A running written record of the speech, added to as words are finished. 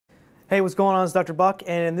Hey, what's going on? It's Dr. Buck,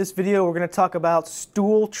 and in this video we're going to talk about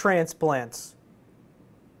stool transplants.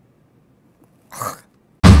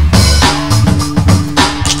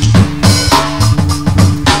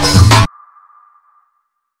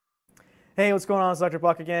 Hey, what's going on? It's Dr.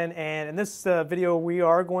 Buck again, and in this video we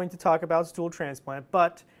are going to talk about stool transplant,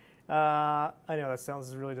 but I know that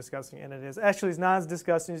sounds really disgusting, and it is. Actually, it's not as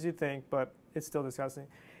disgusting as you think, but it's still disgusting.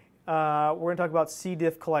 We're going to talk about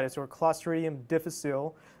c-diff colitis, or Clostridium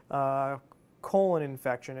difficile colon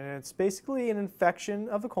infection, and it's basically an infection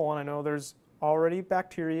of the colon. I know there's already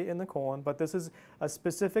bacteria in the colon, but this is a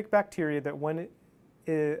specific bacteria that when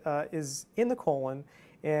it is in the colon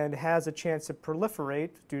and has a chance to proliferate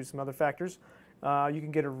due to some other factors, you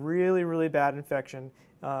can get a really, really bad infection.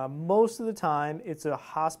 Most of the time, it's a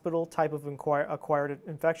hospital type of acquired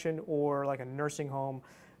infection or like a nursing home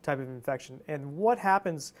type of infection. And what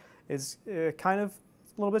happens is kind of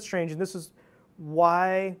a little bit strange, and this is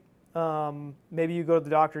why maybe you go to the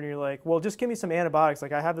doctor and you're like, well, just give me some antibiotics.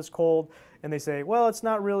 Like, I have this cold, and they say, well, it's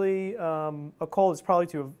not really a cold. It's probably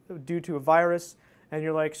due to a virus. And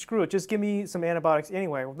you're like, screw it, just give me some antibiotics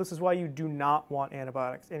anyway. Well, this is why you do not want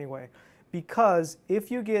antibiotics anyway. Because if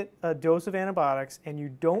you get a dose of antibiotics and you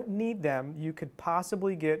don't need them, you could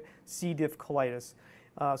possibly get c-diff colitis.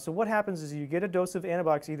 So what happens is you get a dose of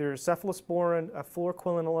antibiotics, either cephalosporin,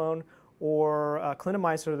 fluoroquinolone, or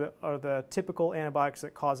clindamycin are the typical antibiotics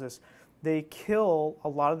that cause this. They kill a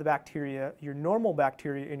lot of the bacteria, your normal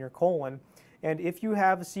bacteria in your colon, and if you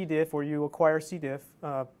have a C. diff or you acquire C. diff,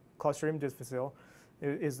 Clostridium difficile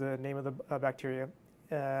is the name of the bacteria,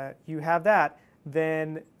 you have that,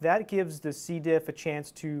 then that gives the C. diff a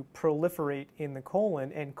chance to proliferate in the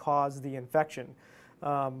colon and cause the infection.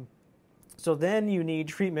 So then you need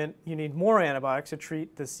treatment, you need more antibiotics to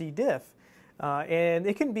treat the C. diff. And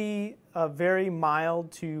it can be a very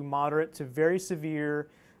mild to moderate to very severe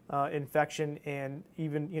infection, and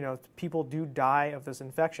even, people do die of this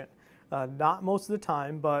infection. Not most of the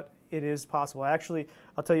time, but it is possible. Actually,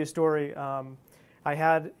 I'll tell you a story. I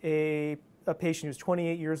had a patient who was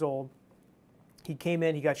 28 years old. He came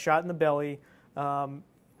in, he got shot in the belly. So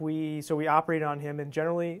we operated on him, and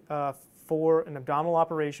generally for an abdominal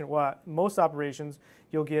operation, most operations,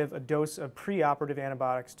 you'll give a dose of preoperative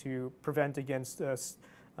antibiotics to prevent against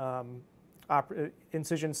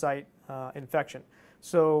incision site infection.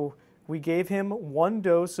 So we gave him one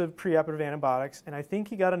dose of preoperative antibiotics, and I think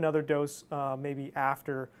he got another dose maybe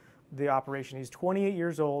after the operation. He's 28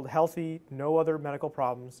 years old, healthy, no other medical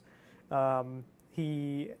problems.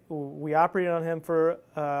 We operated on him for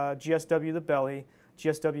GSW of the belly.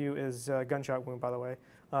 GSW is a gunshot wound, by the way.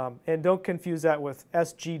 And don't confuse that with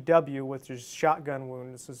SGW, which is shotgun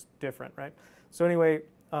wound. This is different, right? So anyway,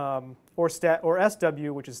 or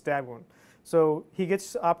SW, which is stab wound. So he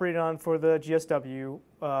gets operated on for the GSW.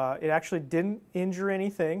 It actually didn't injure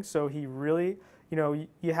anything, so he really,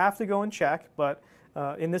 you have to go and check, but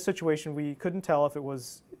in this situation, we couldn't tell if it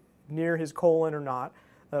was near his colon or not,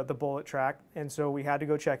 the bullet track, and so we had to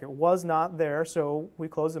go check. It was not there, so we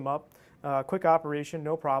closed him up. Quick operation,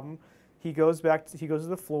 no problem. He goes to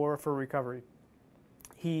the floor for recovery.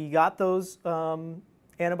 He got those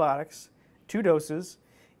antibiotics, 2 doses,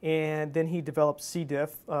 and then he developed C.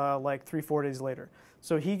 diff like 3-4 days later.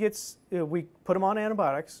 So we put him on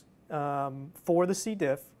antibiotics for the C.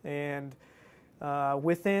 diff, and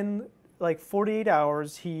within like 48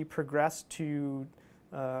 hours, he progressed to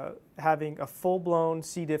having a full-blown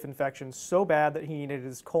C. diff infection so bad that he needed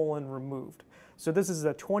his colon removed. So this is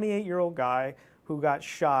a 28-year-old guy who got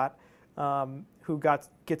shot, who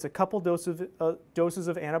gets a couple doses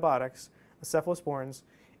of antibiotics, cephalosporins,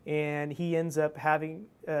 and he ends up having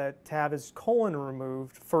to have his colon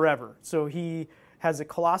removed forever. So he has a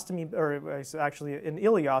colostomy, or it's actually an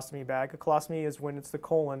ileostomy bag. A colostomy is when it's the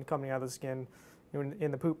colon coming out of the skin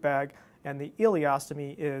in the poop bag, and the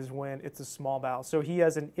ileostomy is when it's a small bowel. So he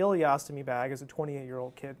has an ileostomy bag as a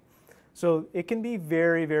 28-year-old kid. So it can be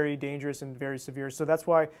very, very dangerous and very severe. So that's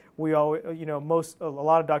why we always, a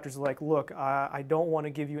lot of doctors are like, look, I don't want to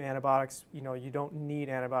give you antibiotics. You don't need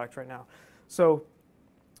antibiotics right now. So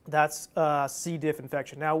that's C. diff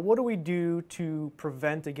infection. Now, what do we do to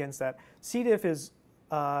prevent against that? C. diff is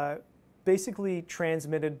basically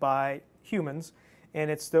transmitted by humans,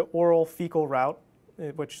 and it's the oral fecal route,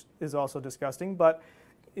 which is also disgusting. But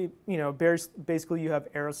basically you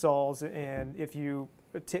have aerosols, and if you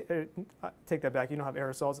take that back, you don't have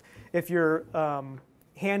aerosols. If you're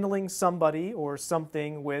handling somebody or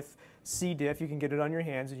something with C. diff, you can get it on your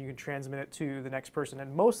hands and you can transmit it to the next person.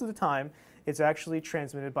 And most of the time, it's actually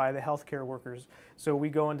transmitted by the healthcare workers. So we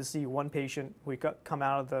go in to see one patient, we come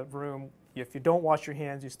out of the room, if you don't wash your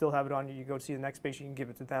hands, you still have it on you, you go see the next patient, you can give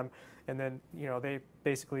it to them, and then they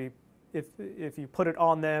basically, if you put it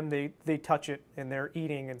on them, they touch it and they're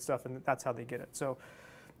eating and stuff, and that's how they get it. So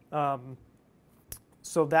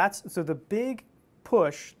so the big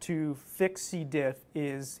push to fix C. diff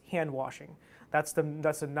is hand washing. That's the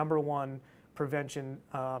 #1 prevention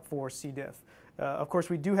for C. diff. Of course,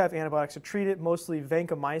 we do have antibiotics to treat it, mostly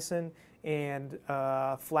vancomycin and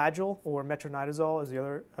Flagyl, or metronidazole is the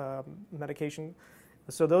other medication.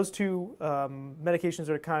 So those two medications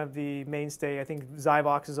are kind of the mainstay. I think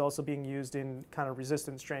Zyvox is also being used in kind of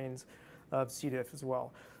resistant strains of C. diff as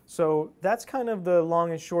well. So that's kind of the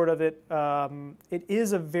long and short of it.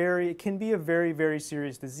 It can be a very, very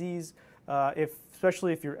serious disease,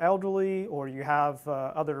 especially if you're elderly or you have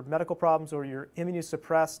other medical problems or you're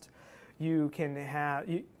immunosuppressed. You can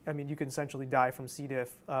essentially die from C.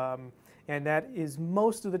 diff, and that is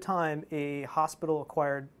most of the time a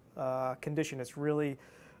hospital-acquired condition. It's really,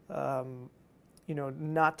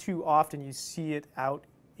 not too often you see it out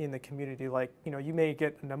in the community. Like, you may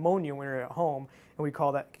get pneumonia when you're at home, and we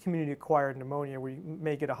call that community-acquired pneumonia, where you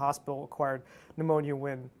may get a hospital-acquired pneumonia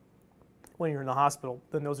when you're in the hospital.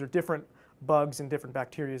 Then those are different bugs and different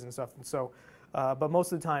bacteria and stuff, and so. But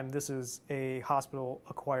most of the time, this is a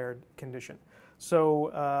hospital-acquired condition. So,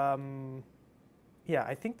 yeah,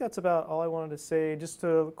 I think that's about all I wanted to say. Just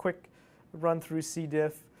a quick run through C.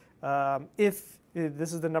 diff.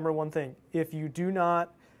 This is the #1 thing. If you do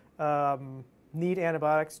not need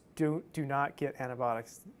antibiotics, do not get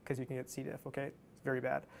antibiotics, because you can get C. diff. Okay, it's very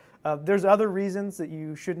bad. There's other reasons that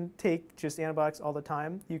you shouldn't take just antibiotics all the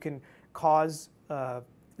time. You can cause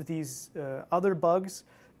these other bugs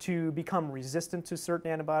to become resistant to certain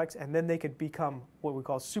antibiotics, and then they could become what we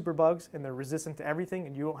call superbugs, and they're resistant to everything,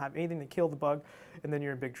 and you don't have anything to kill the bug, and then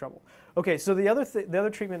you're in big trouble. Okay, so the other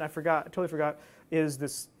treatment I totally forgot, is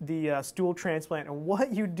the stool transplant. And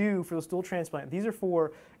what you do for the stool transplant, these are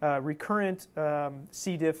for recurrent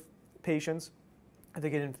C. diff patients. They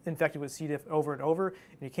get infected with C. diff over and over,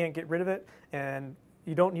 and you can't get rid of it, and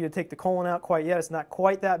you don't need to take the colon out quite yet. It's not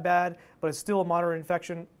quite that bad, but it's still a moderate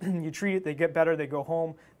infection. You treat it, they get better, they go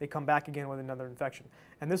home, they come back again with another infection.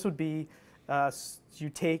 And this would be, you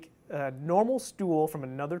take a normal stool from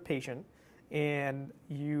another patient, and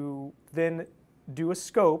you then do a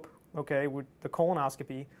scope, okay, with the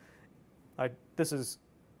colonoscopy. This is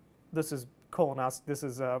colonoscopy. This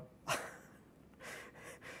is a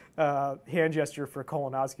hand gesture for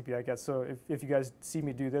colonoscopy, I guess. So if you guys see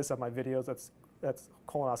me do this on my videos, that's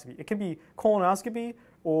colonoscopy. It can be colonoscopy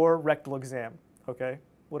or rectal exam, okay?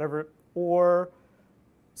 Whatever, or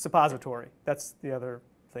suppository. That's the other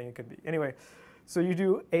thing it could be. Anyway, so you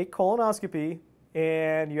do a colonoscopy,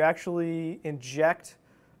 and you actually inject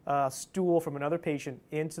stool from another patient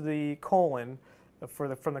into the colon from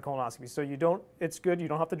the colonoscopy. So it's good, you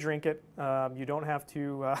don't have to drink it. You don't have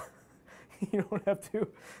to, you don't have to.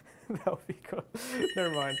 That would be cool.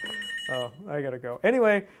 Never mind. Oh, I gotta go.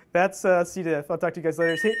 Anyway, that's C. diff. I'll talk to you guys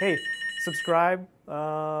later. Hey, subscribe.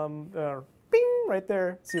 Bing, right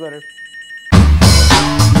there. See you later.